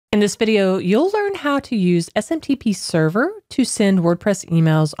In this video, you'll learn how to use SMTP Server to send WordPress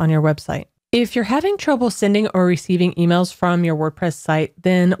emails on your website. If you're having trouble sending or receiving emails from your WordPress site,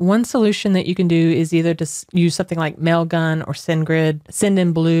 then one solution that you can do is either to use something like Mailgun or SendGrid,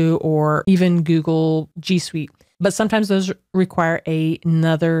 Sendinblue, or even Google G Suite. But sometimes those require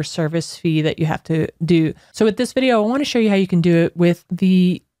another service fee that you have to do. So with this video, I want to show you how you can do it with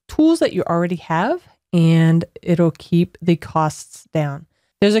the tools that you already have, and it'll keep the costs down.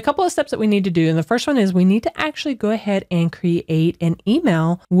 There's a couple of steps that we need to do. And the first one is we need to actually go ahead and create an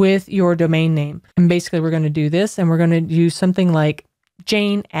email with your domain name. And basically we're going to do this, and we're going to use something like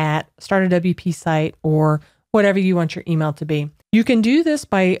Jane@startawp site or whatever you want your email to be. You can do this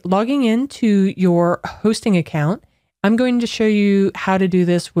by logging into your hosting account. I'm going to show you how to do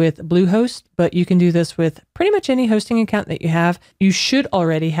this with BlueHost, but you can do this with pretty much any hosting account that you have. You should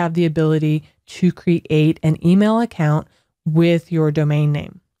already have the ability to create an email account with your domain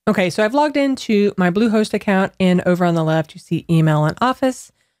name. Okay, so I've logged into my BlueHost account, and over on the left, you see email and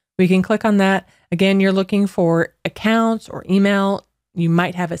office. We can click on that. Again, you're looking for accounts or email. You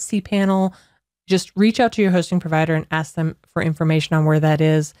might have a cPanel. Just reach out to your hosting provider and ask them for information on where that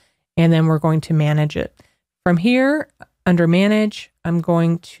is, and then we're going to manage it. From here, under manage, I'm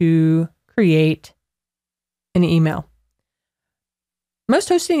going to create an email. Most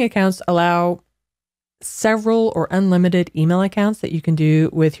hosting accounts allow several or unlimited email accounts that you can do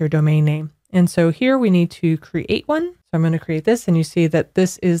with your domain name. And so here we need to create one. So I'm going to create this, and you see that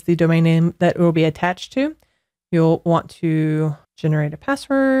this is the domain name that will be attached to. You'll want to generate a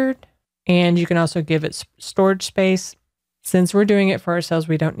password, and you can also give it storage space. Since we're doing it for ourselves,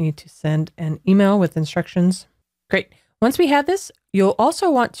 we don't need to send an email with instructions. Great. Once we have this, you'll also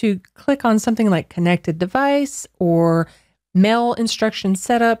want to click on something like connected device or mail instruction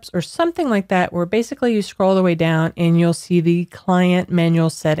setups or something like that, where basically you scroll the way down and you'll see the client manual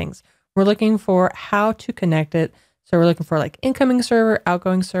settings. We're looking for how to connect it. So we're looking for like incoming server,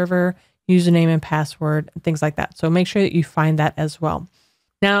 outgoing server, username and password, and things like that. So make sure that you find that as well.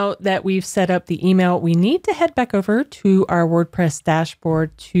 Now that we've set up the email, we need to head back over to our WordPress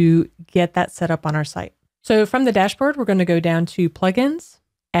dashboard to get that set up on our site. So from the dashboard, we're going to go down to plugins,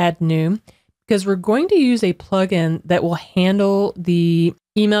 add new, because we're going to use a plugin that will handle the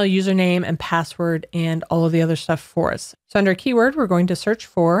email username and password and all of the other stuff for us. So under keyword, we're going to search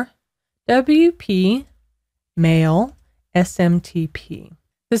for WP Mail SMTP.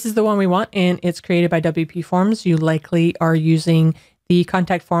 This is the one we want, and it's created by WP Forms. You likely are using the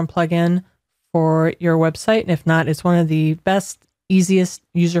contact form plugin for your website. And if not, it's one of the best, easiest,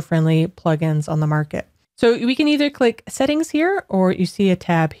 user-friendly plugins on the market. So we can either click settings here, or you see a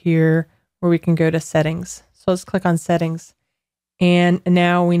tab here where we can go to settings. So let's click on settings. And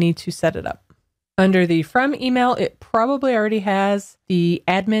now we need to set it up. Under the from email, it probably already has the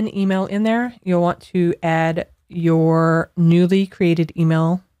admin email in there. You'll want to add your newly created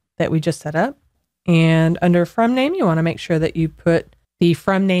email that we just set up. And under from name, you want to make sure that you put the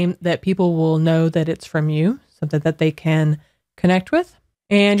from name that people will know that it's from you, something that they can connect with.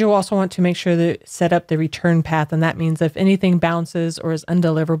 And you'll also want to make sure that set up the return path. And that means if anything bounces or is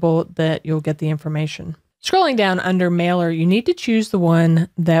undeliverable, that you'll get the information. Scrolling down under mailer, you need to choose the one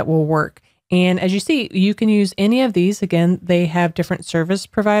that will work. And as you see, you can use any of these. Again, they have different service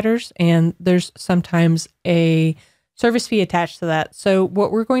providers, and there's sometimes a service fee attached to that. So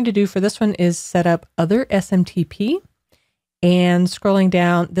what we're going to do for this one is set up Other SMTP. And scrolling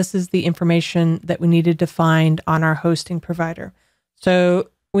down, this is the information that we needed to find on our hosting provider. So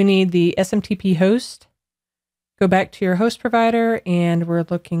we need the SMTP host. Go back to your host provider, and we're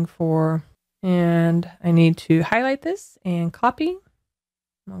looking for, and I need to highlight this and copy.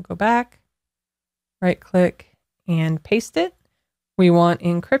 I'll go back, right click and paste it. We want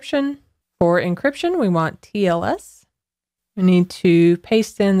encryption. For encryption, we want TLS. We need to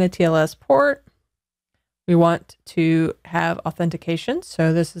paste in the TLS port. We want to have authentication.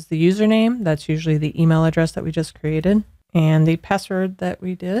 So this is the username. That's usually the email address that we just created. And the password that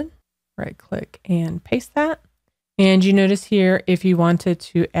we did. Right click and paste that. And you notice here, if you wanted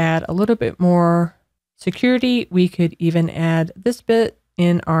to add a little bit more security, we could even add this bit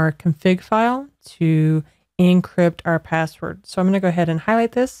in our config file to encrypt our password. So I'm going to go ahead and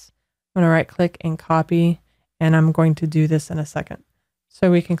highlight this. I'm going to right click and copy, and I'm going to do this in a second.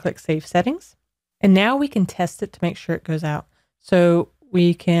 So we can click Save Settings. And now we can test it to make sure it goes out. So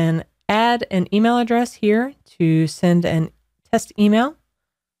we can add an email address here to send an test email.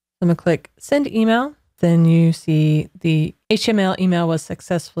 I'm going to click Send Email. Then you see the HTML email was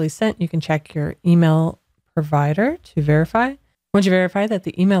successfully sent. You can check your email provider to verify. Once you verify that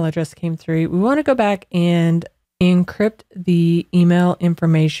the email address came through, we want to go back and encrypt the email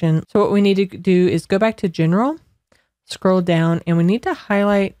information. So what we need to do is go back to General, scroll down, and we need to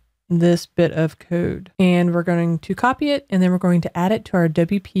highlight this bit of code. And we're going to copy it, and then we're going to add it to our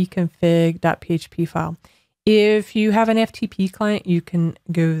wp-config.php file. If you have an FTP client, you can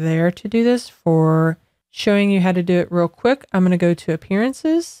go there to do this. For showing you how to do it real quick, I'm going to go to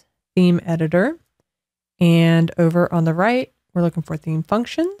Appearances, Theme Editor, and over on the right, we're looking for Theme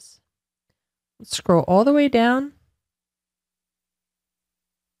Functions. Scroll all the way down,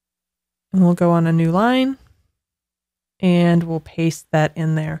 and we'll go on a new line, and we'll paste that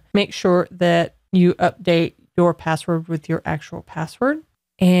in there. Make sure that you update your password with your actual password.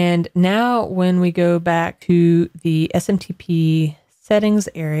 And now when we go back to the SMTP settings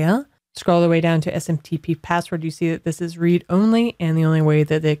area, scroll all the way down to SMTP password, you see that this is read only, and the only way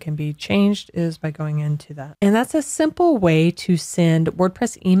that it can be changed is by going into that. And that's a simple way to send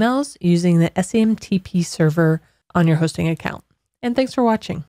WordPress emails using the SMTP server on your hosting account. And thanks for watching.